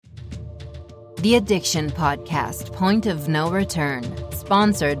The Addiction Podcast, Point of No Return,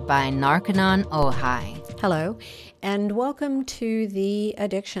 sponsored by Narconon Ojai. Hello, and welcome to the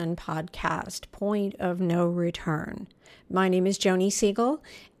Addiction Podcast, Point of No Return. My name is Joni Siegel,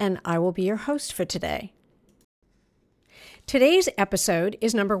 and I will be your host for today. Today's episode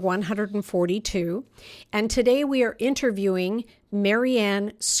is number 142, and today we are interviewing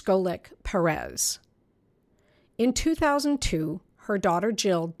Marianne Skolek Perez. In 2002, her daughter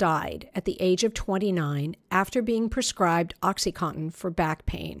Jill died at the age of 29 after being prescribed OxyContin for back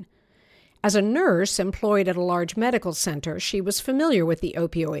pain. As a nurse employed at a large medical center, she was familiar with the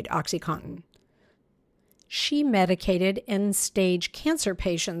opioid OxyContin. She medicated end-stage cancer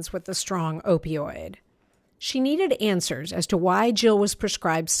patients with the strong opioid. She needed answers as to why Jill was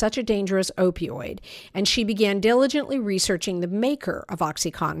prescribed such a dangerous opioid, and she began diligently researching the maker of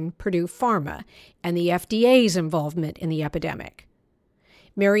OxyContin, Purdue Pharma, and the FDA's involvement in the epidemic.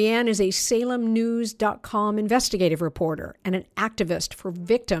 Marianne is a SalemNews.com investigative reporter and an activist for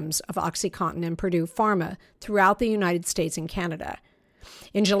victims of OxyContin and Purdue Pharma throughout the United States and Canada.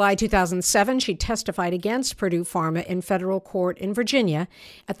 In July 2007, she testified against Purdue Pharma in federal court in Virginia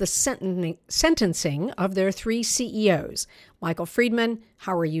at the sentencing of their three CEOs, Michael Friedman,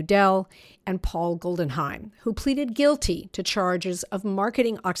 Howard Udell, and Paul Goldenheim, who pleaded guilty to charges of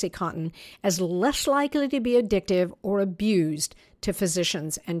marketing OxyContin as less likely to be addictive or abused to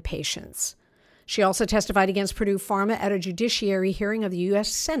physicians and patients. She also testified against Purdue Pharma at a judiciary hearing of the U.S.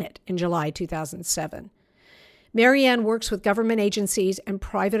 Senate in July 2007. Marianne works with government agencies and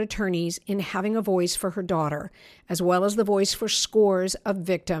private attorneys in having a voice for her daughter, as well as the voice for scores of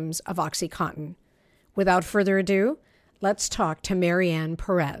victims of OxyContin. Without further ado, let's talk to Marianne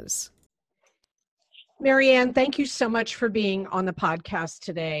Perez. Marianne, thank you so much for being on the podcast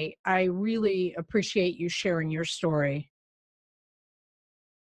today. I really appreciate you sharing your story.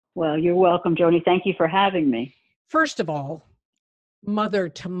 Well, you're welcome, Joni. Thank you for having me. First of all, mother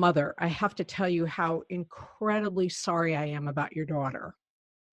to mother, I have to tell you how incredibly sorry I am about your daughter.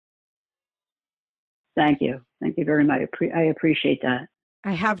 Thank you. Thank you very much. I appreciate that.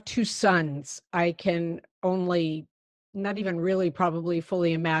 I have two sons. I can only not even really probably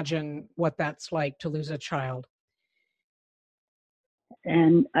fully imagine what that's like to lose a child.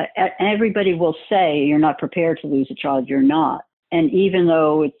 And everybody will say you're not prepared to lose a child. You're not. And even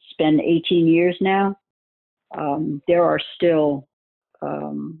though it's been 18 years now, there are still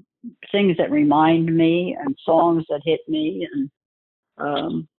things that remind me and songs that hit me,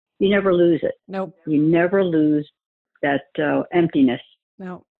 and you never lose it. Nope. You never lose that emptiness.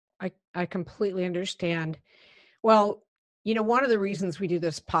 No, I completely understand. Well, you know, one of the reasons we do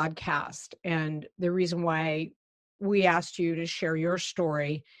this podcast and the reason why we asked you to share your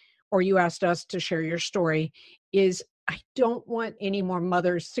story, or you asked us to share your story, is I don't want any more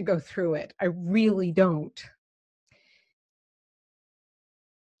mothers to go through it. I really don't.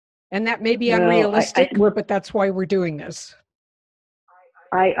 And that may be unrealistic, but that's why we're doing this.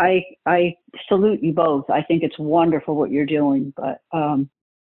 I salute you both. I think it's wonderful what you're doing, but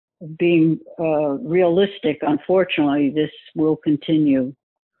being realistic, unfortunately, this will continue.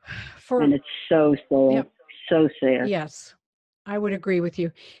 And it's so sad. Yes, I would agree with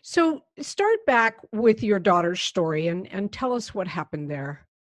you. So start back with your daughter's story and tell us what happened there.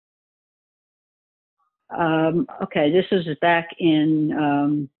 Okay, this was back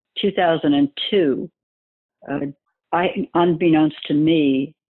in 2002, unbeknownst to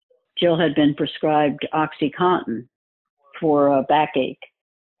me, Jill had been prescribed OxyContin for a backache.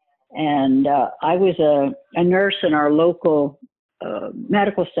 And I was a nurse in our local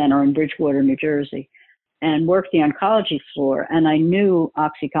medical center in Bridgewater, New Jersey, and worked the oncology floor. And I knew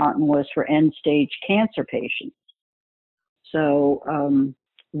OxyContin was for end-stage cancer patients. So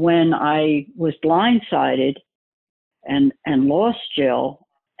when I was blindsided and lost Jill,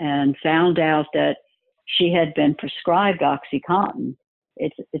 and found out that she had been prescribed OxyContin.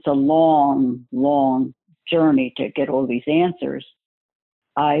 It's a long, long journey to get all these answers.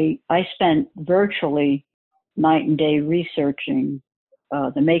 I spent virtually night and day researching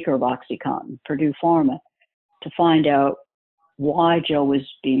the maker of OxyContin, Purdue Pharma, to find out why Jill was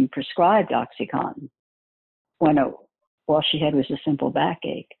being prescribed OxyContin when all she had was a simple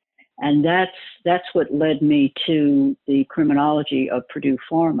backache. And that's what led me to the criminology of Purdue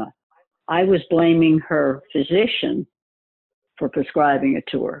Pharma. I was blaming her physician for prescribing it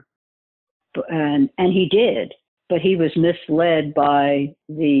to her. And he did, but he was misled by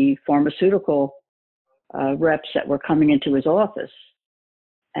the pharmaceutical reps that were coming into his office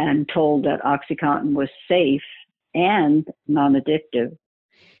and told that OxyContin was safe and non-addictive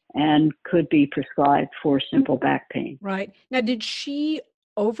and could be prescribed for simple back pain. Right. Now, did she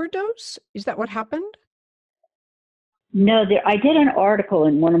overdose? Is that what happened? No, I did an article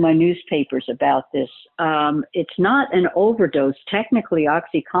in one of my newspapers about this. It's not an overdose. Technically,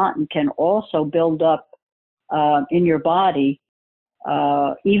 OxyContin can also build up in your body,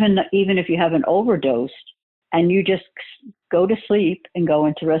 even if you haven't overdosed, and you just go to sleep and go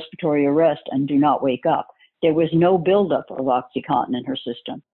into respiratory arrest and do not wake up. There was no buildup of OxyContin in her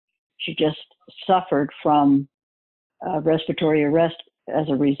system. She just suffered from respiratory arrest as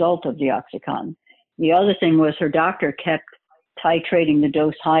a result of the OxyContin. The other thing was her doctor kept titrating the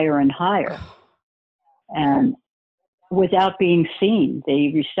dose higher and higher. And without being seen,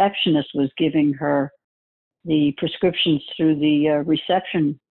 the receptionist was giving her the prescriptions through the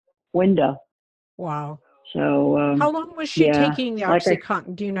reception window. Wow. So how long was she taking the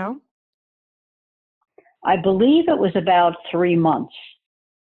OxyContin? Do you know? I believe it was about 3 months.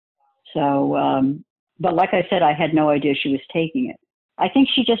 So, but like I said, I had no idea she was taking it. I think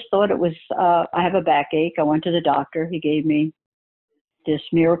she just thought it was, I have a backache. I went to the doctor. He gave me this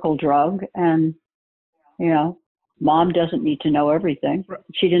miracle drug. And, you know, mom doesn't need to know everything.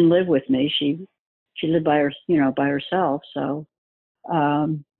 She didn't live with me. She lived by herself. So,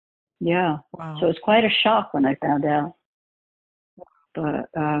 yeah. Wow. So it's quite a shock when I found out. But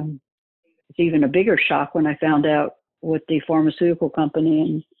it's even a bigger shock when I found out what the pharmaceutical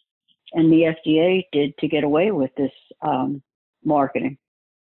company and the FDA did to get away with this marketing.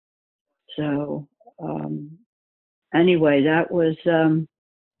 So anyway, that was a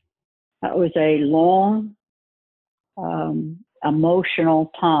long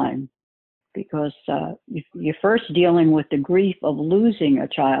emotional time, because you're first dealing with the grief of losing a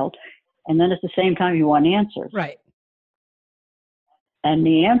child, and then at the same time you want answers. Right. And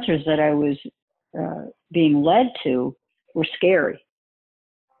the answers that I was being led to were scary,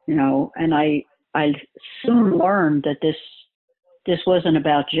 you know, and I soon learned that this wasn't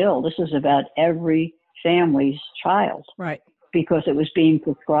about Jill. This was about every family's child. Right. Because it was being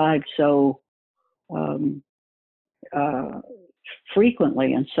prescribed so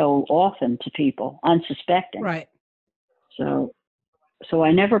frequently and so often to people, unsuspecting. Right. So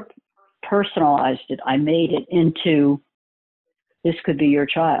I never personalized it. I made it into, this could be your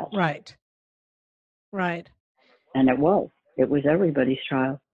child. Right. Right. And it was everybody's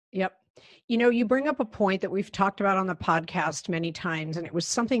child. Yep. You know, you bring up a point that we've talked about on the podcast many times, and it was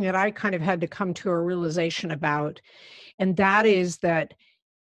something that I kind of had to come to a realization about. And that is that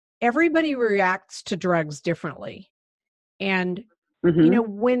everybody reacts to drugs differently. And, you know,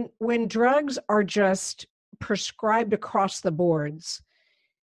 when drugs are just prescribed across the boards,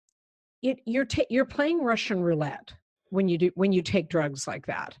 you're playing Russian roulette when you take drugs like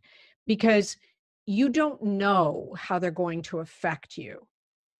that, because you don't know how they're going to affect you.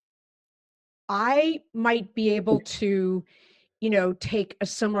 I might be able to, you know, take a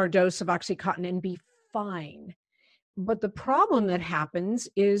similar dose of OxyContin and be fine. But the problem that happens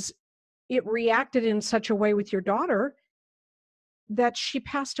is it reacted in such a way with your daughter that she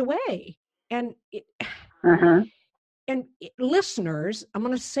passed away. And listeners, I'm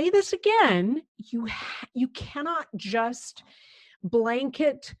going to say this again, you cannot just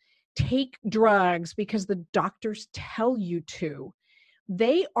blanket take drugs because the doctors tell you to.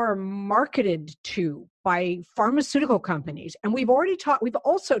 They are marketed to by pharmaceutical companies. And we've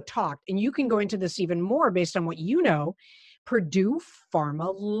also talked, and you can go into this even more based on what you know, Purdue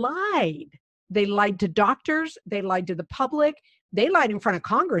Pharma lied. They lied to doctors. They lied to the public. They lied in front of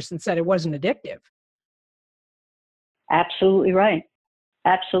Congress and said it wasn't addictive. Absolutely right.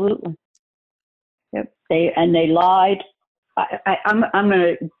 Absolutely. Yep. They lied. I'm going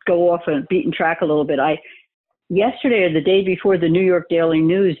to go off a beaten track a little bit. Yesterday or the day before, the New York Daily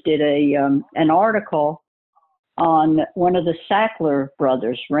News did an article on one of the Sackler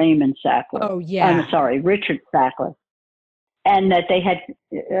brothers, Raymond Sackler. Oh, yeah. I'm sorry, Richard Sackler. And that they had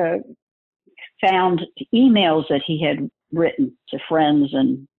found emails that he had written to friends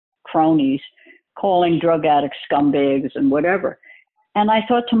and cronies, calling drug addicts scumbags and whatever. And I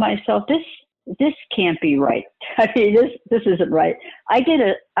thought to myself, this can't be right. I mean, this isn't right. I did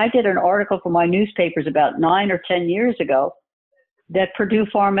an article for my newspapers about 9 or 10 years ago that Purdue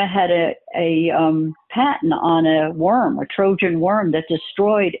Pharma had a patent on a Trojan worm that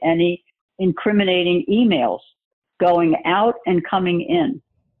destroyed any incriminating emails going out and coming in.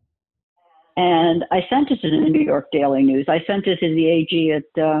 And I sent it to the New York Daily News. I sent it to the AG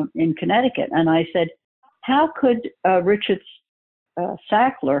in Connecticut, and I said, how could Richard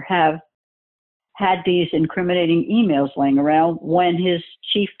Sackler have had these incriminating emails laying around when his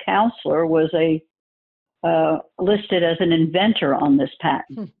chief counselor was listed as an inventor on this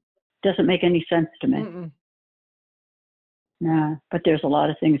patent? Doesn't make any sense to me. Nah, but there's a lot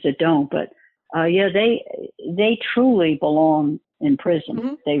of things that don't. But yeah, they truly belong in prison.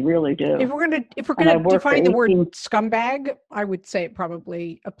 Mm-hmm. They really do. If we're gonna define the word scumbag, I would say it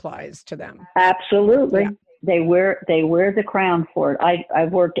probably applies to them. Absolutely. Yeah. They wear the crown for it.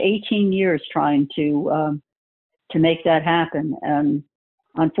 I've worked 18 years trying to make that happen, and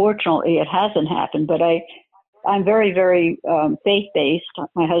unfortunately, it hasn't happened. But I'm very, very faith-based.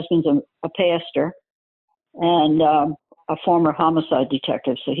 My husband's a pastor and a former homicide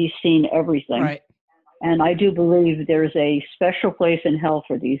detective, so he's seen everything. Right. And I do believe there's a special place in hell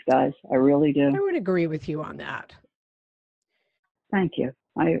for these guys. I really do. I would agree with you on that. Thank you.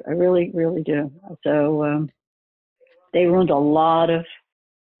 I really, really do. So they ruined a lot of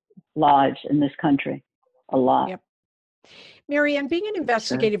lives in this country. A lot. Yep. Marianne, being an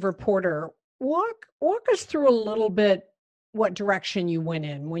investigative reporter, walk us through a little bit what direction you went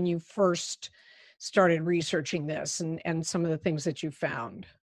in when you first started researching this and some of the things that you found.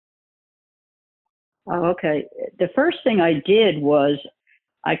 Oh, okay. The first thing I did was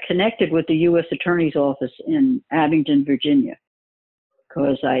I connected with the U.S. Attorney's Office in Abingdon, Virginia,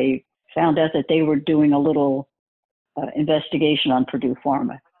 because I found out that they were doing a little investigation on Purdue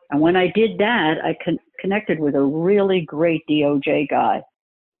Pharma. And when I did that, I connected with a really great DOJ guy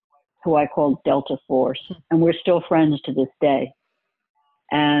who I called Delta Force, and we're still friends to this day.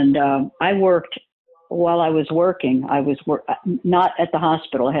 And I worked, while I was working, I was not at the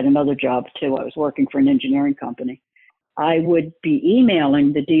hospital. I had another job too. I was working for an engineering company. I would be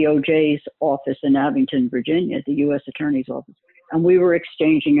emailing the DOJ's office in Abington, Virginia, the U.S. Attorney's Office, and we were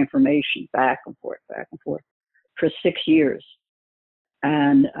exchanging information back and forth for 6 years.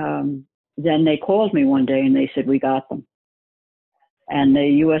 And then they called me one day and they said, we got them. And the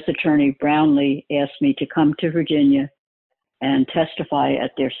U.S. Attorney Brownlee asked me to come to Virginia and testify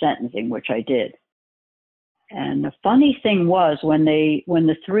at their sentencing, which I did. And the funny thing was when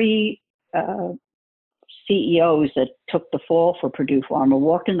the three CEOs that took the fall for Purdue Pharma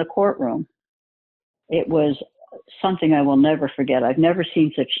walked in the courtroom, it was something I will never forget. I've never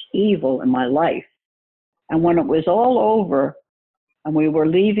seen such evil in my life. And when it was all over and we were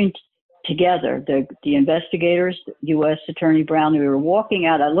leaving together, the investigators, U.S. Attorney Brown, we were walking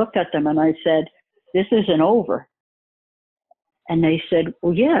out, I looked at them and I said, this isn't over. And they said,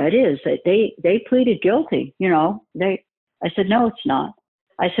 well, yeah, it is. They pleaded guilty. I said, no, it's not.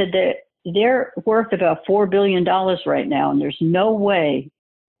 I said, they're worth about $4 billion right now, and there's no way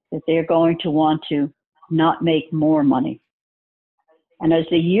that they're going to want to not make more money. And as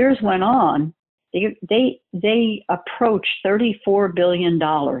the years went on, they approached $34 billion.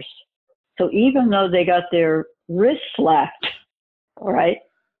 So even though they got their wrists slapped, all right,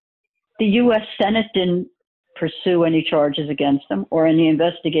 the U.S. Senate didn't pursue any charges against them or any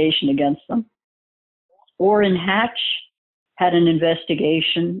investigation against them. Orrin Hatch had an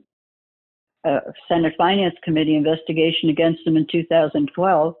investigation, Senate Finance Committee investigation against them in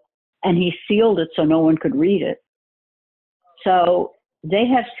 2012, and he sealed it so no one could read it. So they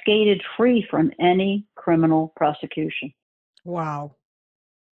have skated free from any criminal prosecution. Wow.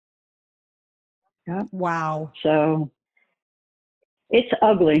 Yeah. Wow. So it's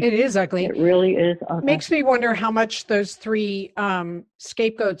ugly. It is ugly. It really is ugly. Makes me wonder how much those three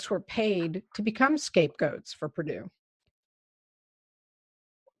scapegoats were paid to become scapegoats for Purdue.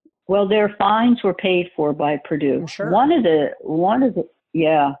 Well, their fines were paid for by Purdue. I'm sure. One of the,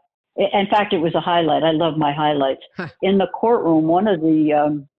 yeah. In fact, it was a highlight. I love my highlights. In the courtroom, one of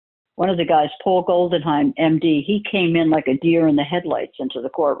the guys, Paul Goldenheim, MD, he came in like a deer in the headlights into the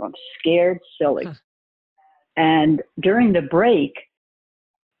courtroom, scared silly. And during the break,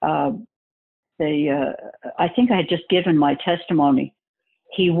 I think I had just given my testimony.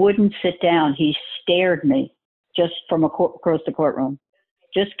 He wouldn't sit down. He stared me just from across the courtroom.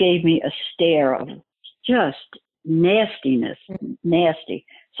 Just gave me a stare of just nastiness, nasty.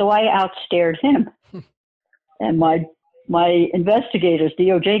 So I outstared him. And my investigators,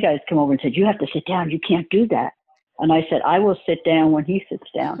 DOJ guys, come over and said, you have to sit down. You can't do that. And I said, I will sit down when he sits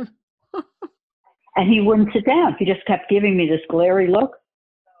down. And he wouldn't sit down. He just kept giving me this glary look.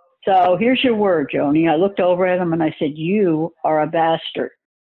 So here's your word, Joni. I looked over at him and I said, you are a bastard.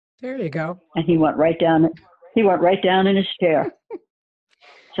 There you go. And he went right down in his chair.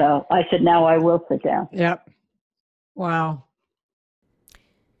 So I said, now I will sit down. Yep. Wow.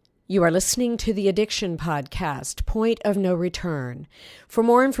 You are listening to the Addiction Podcast, Point of No Return. For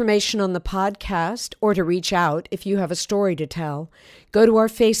more information on the podcast or to reach out if you have a story to tell, go to our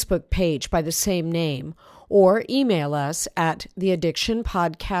Facebook page by the same name or email us at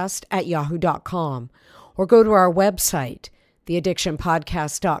theaddictionpodcast@yahoo.com or go to our website,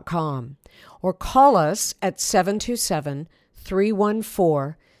 theaddictionpodcast.com, or call us at 727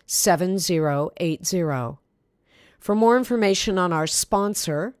 833-918-7080. For more information on our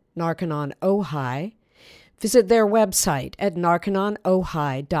sponsor, Narconon Ojai, visit their website at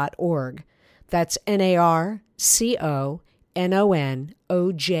narcononoji.org. That's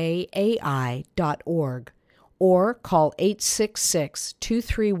NARCONONOJAI.org. Or call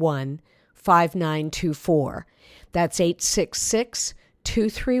 866-231-5924. That's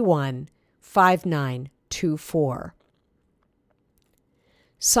 866-231-5924.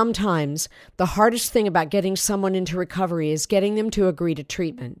 Sometimes the hardest thing about getting someone into recovery is getting them to agree to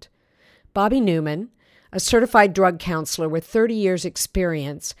treatment. Bobby Newman, a certified drug counselor with 30 years'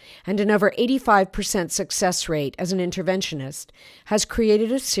 experience and an over 85% success rate as an interventionist, has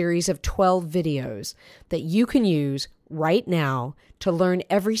created a series of 12 videos that you can use right now to learn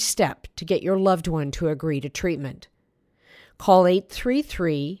every step to get your loved one to agree to treatment. Call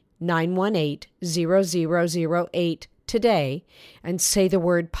 833-918-0008 today and say the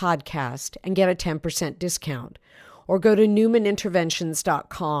word podcast and get a 10% discount. Or go to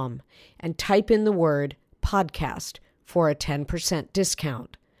newmaninterventions.com and type in the word podcast for a 10%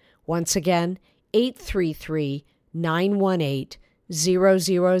 discount. Once again,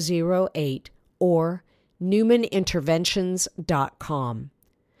 833-918-0008 or newmaninterventions.com.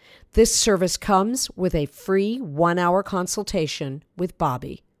 This service comes with a free 1-hour consultation with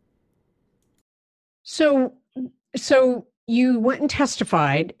Bobby. So you went and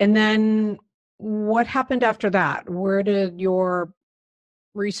testified, and then what happened after that? Where did your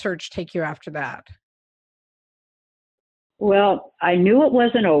research take you after that? Well, I knew it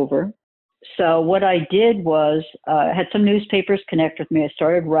wasn't over. So what I did was I had some newspapers connect with me. I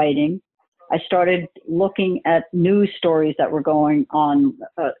started writing. I started looking at news stories that were going on,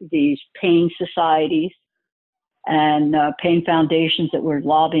 these pain societies and pain foundations that were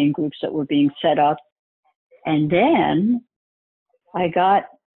lobbying groups that were being set up. And then I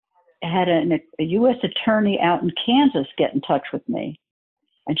had a U.S. attorney out in Kansas get in touch with me.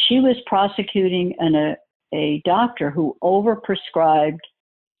 And she was prosecuting a doctor who overprescribed,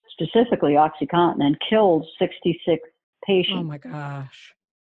 specifically OxyContin, and killed 66 patients. Oh, my gosh.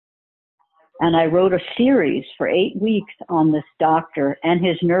 And I wrote a series for 8 weeks on this doctor and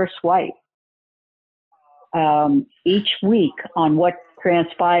his nurse wife, each week on what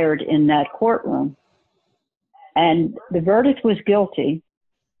transpired in that courtroom. And the verdict was guilty.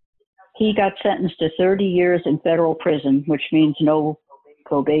 He got sentenced to 30 years in federal prison, which means no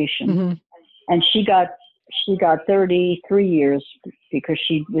probation. Mm-hmm. And she got 33 years because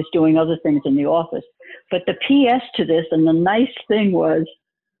she was doing other things in the office. But the PS to this, and the nice thing was,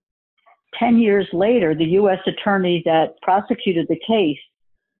 10 years later, the U.S. attorney that prosecuted the case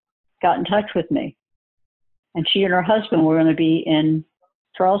got in touch with me. And she and her husband were going to be in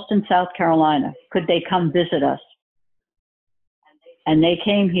Charleston, South Carolina. Could they come visit us? And they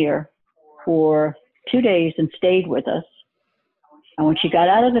came here for 2 days and stayed with us. And when she got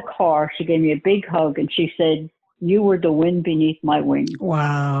out of the car, she gave me a big hug and she said, "You were the wind beneath my wings."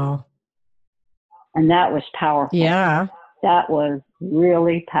 Wow. And that was powerful. Yeah. That was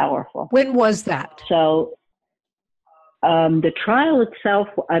really powerful. When was that? So the trial itself,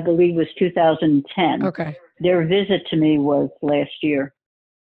 I believe, was 2010. Okay. Their visit to me was last year.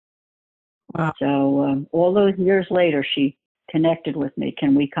 Wow. So all those years later, she connected with me.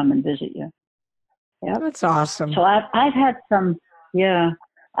 "Can we come and visit you?" Yep. That's awesome. So I've had some,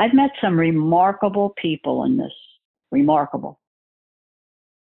 I've met some remarkable people in this. Remarkable.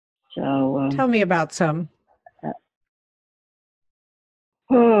 So tell me about some.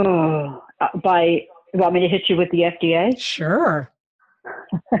 You want me to hit you with the FDA? Sure.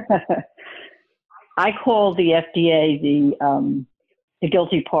 I call the FDA the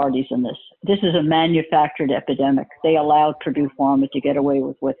guilty parties in this. This is a manufactured epidemic. They allowed Purdue Pharma to get away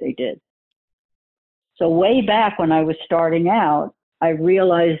with what they did. So way back when I was starting out, I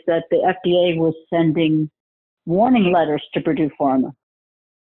realized that the FDA was sending warning letters to Purdue Pharma.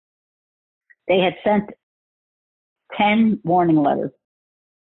 They had sent 10 warning letters.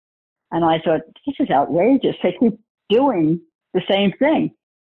 And I thought, this is outrageous. They keep doing the same thing.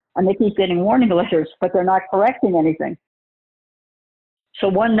 And they keep getting warning letters, but they're not correcting anything. So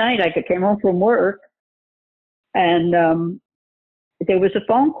one night I came home from work, and there was a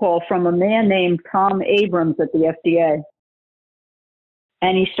phone call from a man named Tom Abrams at the FDA.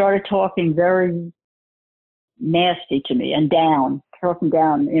 And he started talking very nasty to me and talking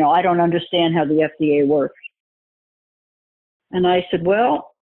down. I don't understand how the FDA works. And I said,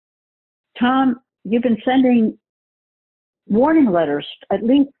 "Well, Tom, you've been sending warning letters, at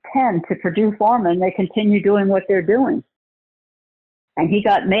least 10 to Purdue Pharma, and they continue doing what they're doing." And he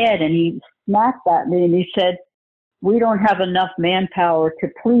got mad and he snapped at me and he said, we don't have enough manpower to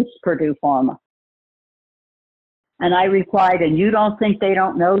police Purdue Pharma. And I replied, and you don't think they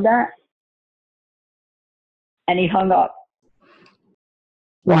don't know that? And he hung up.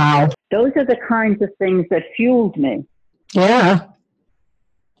 Wow. Those are the kinds of things that fueled me. Yeah.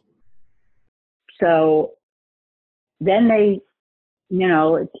 So then they,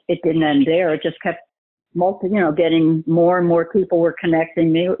 it didn't end there. It just kept getting more and more people were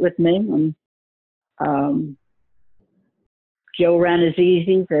connecting with me. And Joe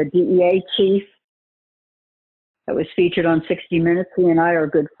Ranazizi, the DEA chief that was featured on 60 Minutes, he and I are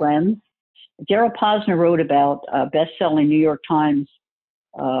good friends. Gerald Posner wrote about a best-selling New York Times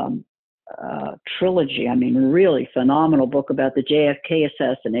trilogy. I mean, really phenomenal book about the JFK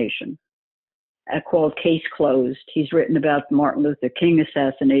assassination called Case Closed. He's written about the Martin Luther King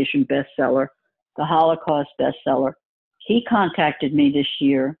assassination bestseller, the Holocaust bestseller. He contacted me this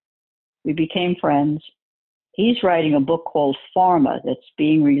year. We became friends. He's writing a book called Pharma that's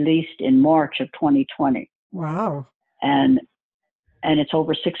being released in March of 2020. Wow. And it's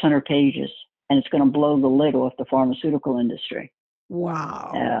over 600 pages, and it's going to blow the lid off the pharmaceutical industry.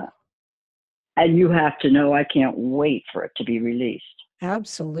 Wow. And you have to know, I can't wait for it to be released.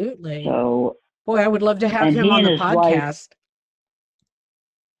 Absolutely. So, boy, I would love to have him on the podcast.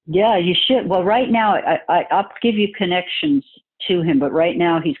 Yeah, you should. Well, right now, I'll give you connections to him, but right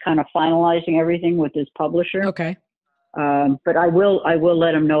now he's kind of finalizing everything with his publisher. Okay. But I will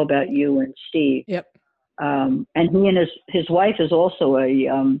let him know about you and Steve. Yep. And he and his wife is also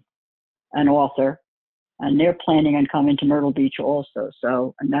an author, and they're planning on coming to Myrtle Beach also.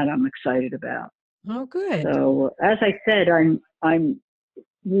 So, and that I'm excited about. Oh, good. So, as I said, I'm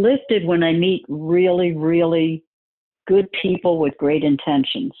lifted when I meet really, really good people with great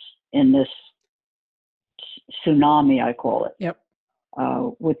intentions in this tsunami, I call it. Yep.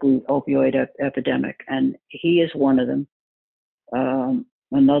 With the opioid epidemic, and he is one of them.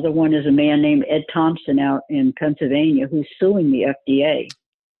 Another one is a man named Ed Thompson out in Pennsylvania who's suing the FDA,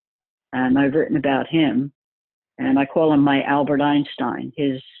 and I've written about him, and I call him my Albert Einstein.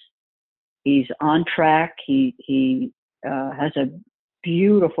 He's on track. He has a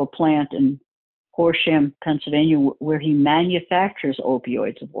beautiful plant in Horsham, Pennsylvania, where he manufactures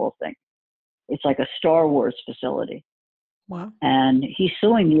opioids, of all things. It's like a Star Wars facility. Wow. And he's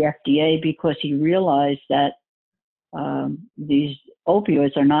suing the FDA because he realized that these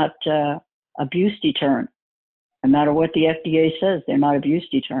opioids are not abuse deterrent. No matter what the FDA says, they're not abuse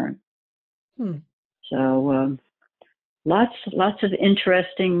deterrent. So lots of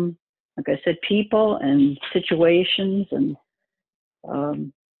interesting, like I said, people and situations. And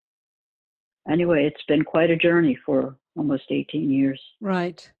anyway, it's been quite a journey for almost 18 years.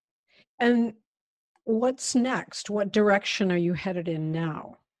 Right. And what's next? What direction are you headed in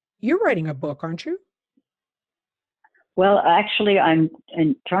now? You're writing a book, aren't you? Well, actually, I'm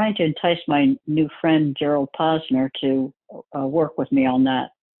trying to entice my new friend, Gerald Posner, to work with me on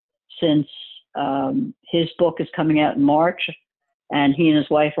that, since his book is coming out in March, and he and his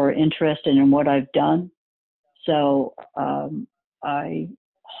wife are interested in what I've done. So I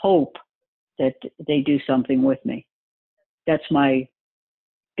hope that they do something with me. That's my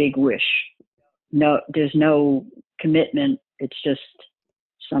big wish. No, there's no commitment. It's just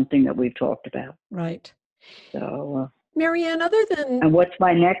something that we've talked about. Right. So, Marianne, other than... And what's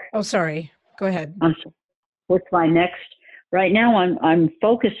my next? Oh, sorry. Go ahead. What's my next? Right now, I'm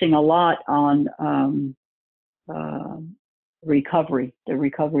focusing a lot on recovery, the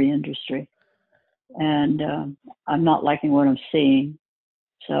recovery industry. And I'm not liking what I'm seeing.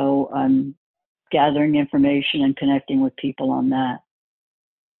 So I'm gathering information and connecting with people on that.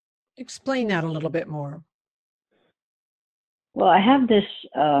 Explain that a little bit more. Well, I have this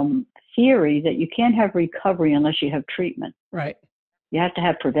theory that you can't have recovery unless you have treatment. Right. You have to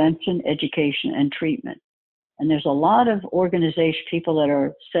have prevention, education, and treatment. And there's a lot of organization people that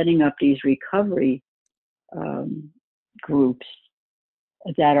are setting up these recovery groups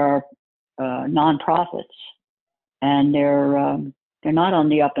that are nonprofits, and they're not on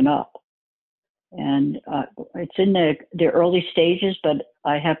the up and up. And it's in the early stages, but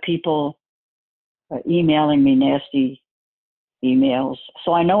I have people emailing me nasty emails.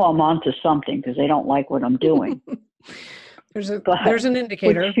 So I know I'm onto something because they don't like what I'm doing. There's an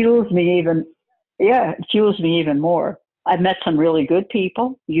indicator. Which fuels me even more. I've met some really good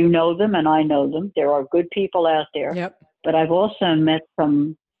people. You know them and I know them. There are good people out there. Yep. But I've also met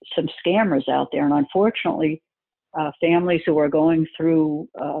some scammers out there. And unfortunately, families who are going through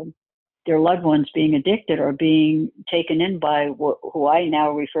their loved ones being addicted are being taken in by who I now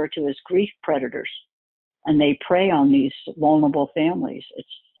refer to as grief predators. And they prey on these vulnerable families.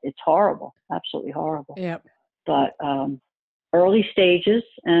 It's horrible, absolutely horrible. Yep. but early stages,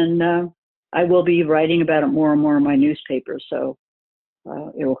 and I will be writing about it more and more in my newspapers, so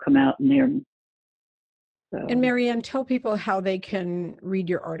it will come out in there. So. And Marianne, tell people how they can read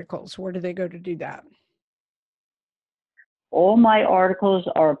your articles. Where do they go to do that? All my articles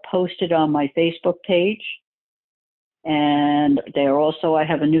are posted on my Facebook page, and they're also, I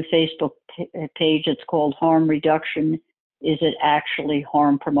have a new Facebook page. It's called Harm Reduction. Is it actually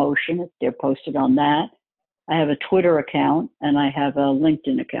harm promotion? They're posted on that. I have a Twitter account and I have a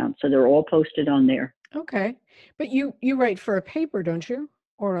LinkedIn account. So they're all posted on there. Okay. But you write for a paper, don't you?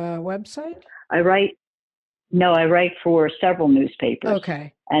 Or a website? I write for several newspapers.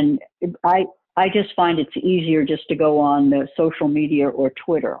 Okay. And I just find it's easier just to go on the social media or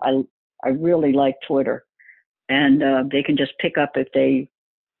Twitter. I really like Twitter. And they can just pick up if they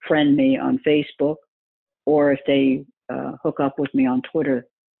friend me on Facebook, or if they hook up with me on Twitter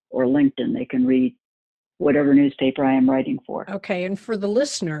or LinkedIn, they can read whatever newspaper I am writing for. Okay. And for the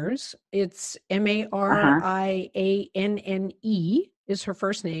listeners, it's Marianne is her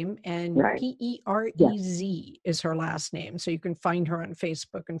first name, and right. Perez is her last name. So you can find her on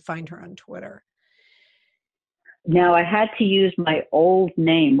Facebook and find her on Twitter. Now, I had to use my old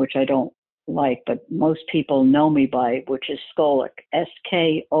name, which I don't like, but most people know me by, which is Skolek,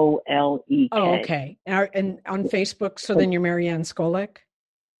 Skolek. Oh, okay. And on Facebook, so then you're Marianne Skolek?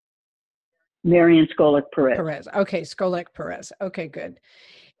 Marianne Skolek Perez. Perez. Okay, Skolek Perez. Okay, good.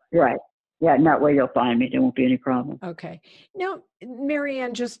 Right. Yeah, and that way you'll find me. There won't be any problem. Okay. Now,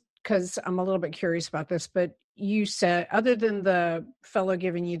 Marianne, just because I'm a little bit curious about this, but you said, other than the fellow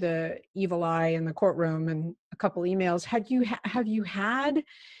giving you the evil eye in the courtroom and a couple emails, have you had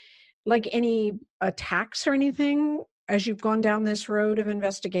like any attacks or anything as you've gone down this road of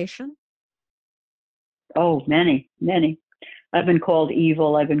investigation? Oh, many. I've been called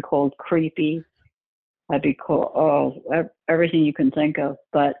evil. I've been called creepy. I've been called everything you can think of.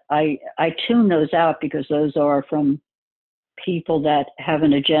 But I tune those out because those are from people that have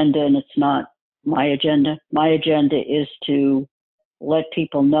an agenda, and it's not my agenda. My agenda is to let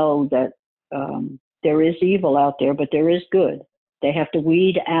people know that there is evil out there, but there is good. They have to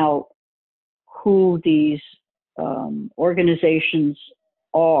weed out who these organizations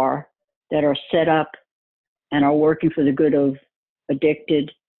are that are set up and are working for the good of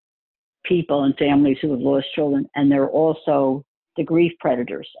addicted people and families who have lost children. And they're also the grief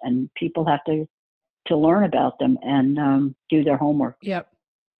predators, and people have to learn about them and do their homework. Yep.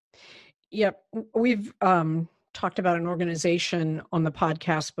 We've talked about an organization on the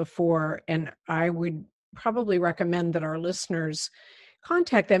podcast before, and I would probably recommend that our listeners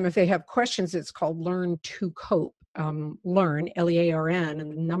contact them if they have questions. It's called Learn to Cope. Learn, Learn,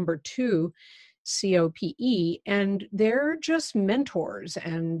 and the number 2, COPE. And they're just mentors,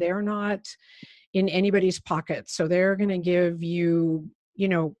 and they're not in anybody's pocket. So they're going to give you,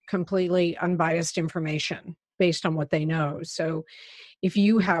 completely unbiased information based on what they know. So if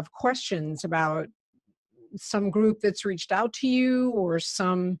you have questions about some group that's reached out to you or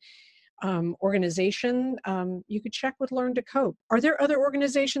some organization, you could check with Learn to Cope. Are there other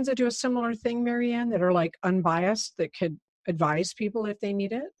organizations that do a similar thing, Marianne, that are like unbiased, that could advise people if they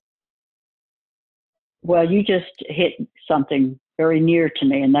need it? Well, you just hit something very near to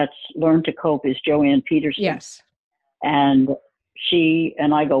me, and that's Learn to Cope is Joanne Peterson. Yes. And she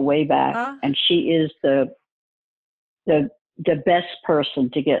and I go way back, and she is the best person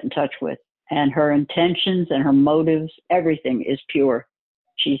to get in touch with. And her intentions and her motives, everything is pure.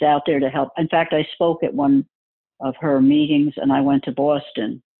 She's out there to help. In fact, I spoke at one of her meetings, and I went to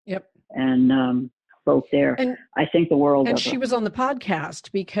Boston. Yep. And spoke there. And I think the world of her. And she was on the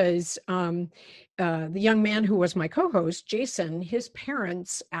podcast because the young man who was my co-host, Jason, his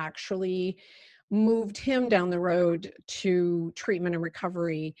parents actually moved him down the road to treatment and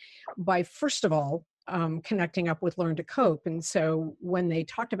recovery by, first of all, connecting up with Learn to Cope. And so when they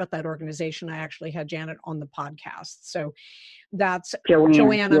talked about that organization, I actually had Janet on the podcast. So that's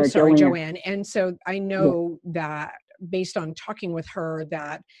Joanne. I'm sorry, Joanne. And so I know that based on talking with her,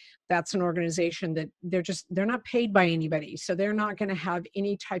 that's an organization that they're not paid by anybody. So they're not going to have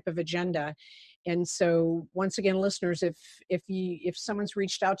any type of agenda. And so once again, listeners, if someone's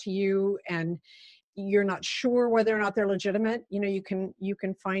reached out to you and you're not sure whether or not they're legitimate, you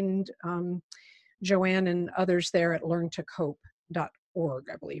can find Joanne and others there at learntocope.org,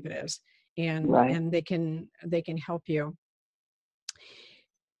 I believe it is. And they can help you.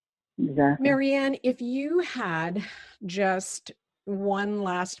 Exactly. Marianne, if you had just one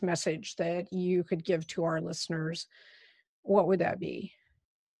last message that you could give to our listeners, what would that be?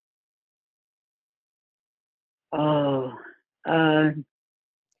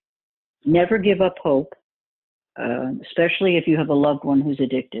 Never give up hope. especially if you have a loved one who's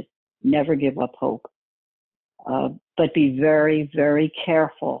addicted. Never give up hope. But be very, very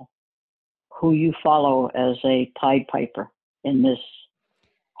careful who you follow as a Pied Piper in this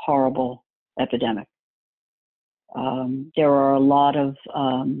horrible epidemic. There are a lot of,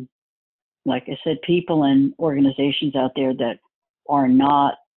 like I said, people and organizations out there that are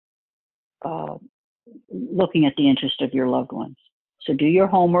not looking at the interest of your loved ones. So do your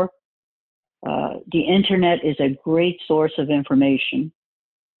homework. The internet is a great source of information,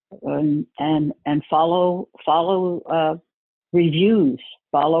 and follow reviews.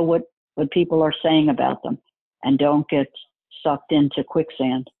 Follow what people are saying about them, and don't get sucked into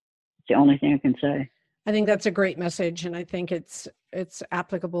quicksand. It's the only thing I can say. I think that's a great message, and I think it's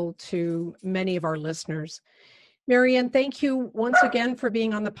applicable to many of our listeners. Marianne, thank you once again for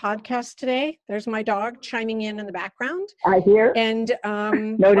being on the podcast today. There's my dog chiming in the background. I hear. And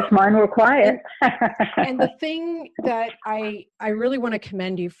notice mine were quiet. And the thing that I really want to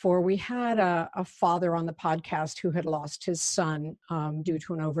commend you for, we had a father on the podcast who had lost his son due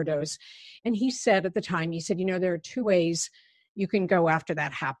to an overdose. And he said at the time, he said, there are two ways you can go after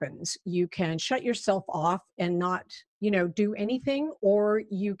that happens. You can shut yourself off and not, do anything, or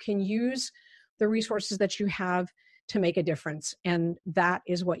you can use the resources that you have to make a difference. And that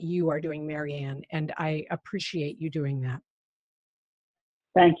is what you are doing, Marianne. And I appreciate you doing that.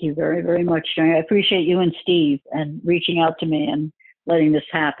 Thank you very, very much, Johnny. I appreciate you and Steve and reaching out to me and letting this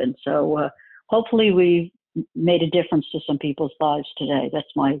happen. So hopefully we made a difference to some people's lives today.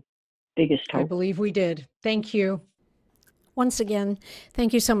 That's my biggest hope. I believe we did. Thank you. Once again,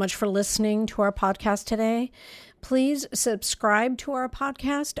 thank you so much for listening to our podcast today. Please subscribe to our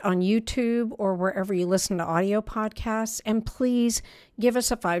podcast on YouTube or wherever you listen to audio podcasts. And please give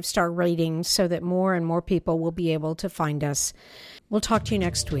us a 5-star rating so that more and more people will be able to find us. We'll talk to you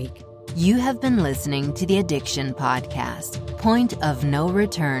next week. You have been listening to the Addiction Podcast, Point of No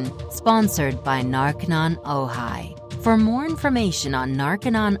Return, sponsored by Narconon Ojai. For more information on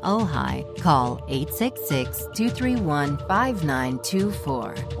Narconon Ojai, call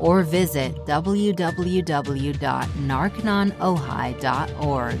 866-231-5924 or visit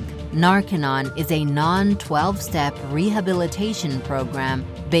www.narcononojai.org. Narconon is a non-12-step rehabilitation program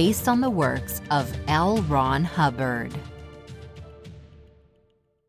based on the works of L. Ron Hubbard.